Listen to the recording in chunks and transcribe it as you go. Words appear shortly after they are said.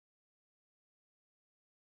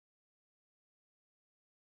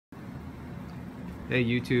Hey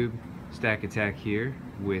YouTube, Stack Attack here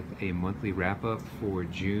with a monthly wrap-up for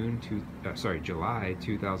July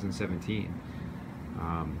 2017.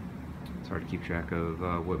 It's hard to keep track of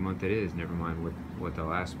what month it is, never mind what the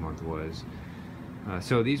last month was.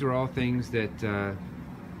 So these are all things that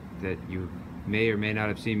that you may or may not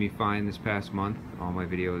have seen me find this past month. All my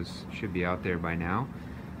videos should be out there by now,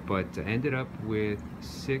 but ended up with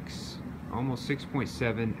almost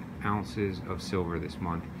 6.7 ounces of silver this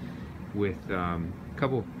month, with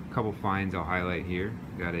couple finds I'll highlight here.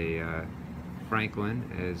 Got a Franklin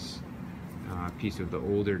as a piece of the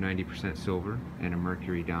older 90% silver and a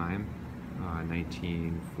mercury dime,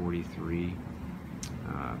 1943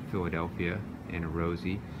 Philadelphia, and a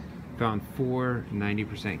Rosie. Found 4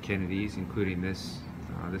 90% Kennedys, including this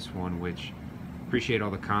one, which appreciate all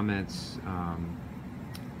the comments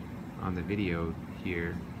on the video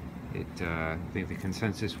here. I think the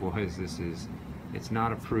consensus was it's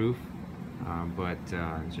not a proof, but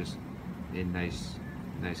it's just in nice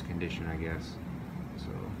condition, I guess. So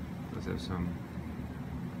does have some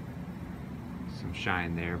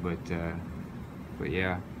shine there, but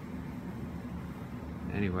yeah.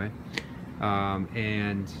 Anyway,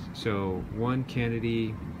 and so one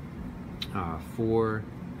Kennedy,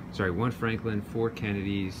 one Franklin, 4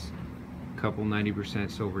 Kennedys, couple 90%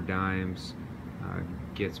 silver dimes,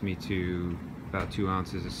 gets me to about 2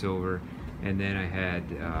 ounces of silver. And then I had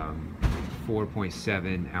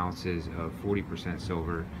 4.7 ounces of 40%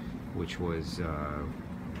 silver, which was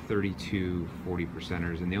 32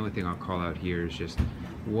 40%ers. And the only thing I'll call out here is just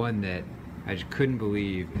one that I just couldn't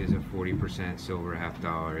believe is a 40% silver half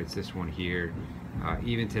dollar. It's this one here.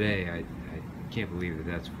 Even today, I can't believe that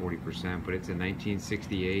that's 40%, but it's a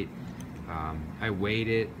 1968. I weighed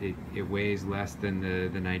it. It weighs less than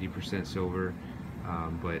the 90% silver,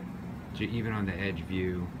 but even on the edge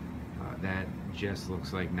view, that just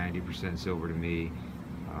looks like 90% silver to me.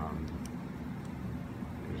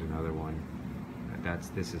 There's another one.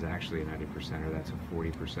 This is actually a 90%er. That's a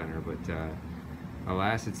 40%er, but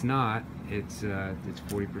alas, it's not. It's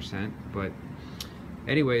 40%. But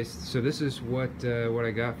anyways, so this is what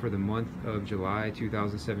I got for the month of July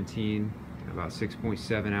 2017. About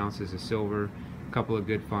 6.7 ounces of silver. A couple of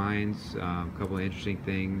good finds. A couple of interesting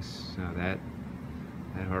things. That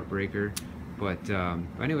heartbreaker. But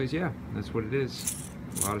anyways, yeah, that's what it is.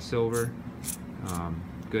 A lot of silver.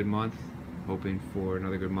 Good month. Hoping for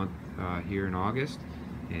another good month here in August,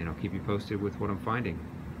 and I'll keep you posted with what I'm finding.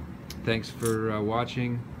 Thanks for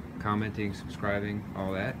watching, commenting, subscribing,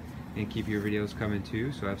 all that, and keep your videos coming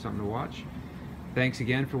too, so I have something to watch. Thanks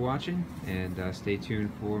again for watching, and stay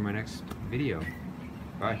tuned for my next video.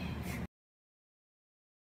 Bye.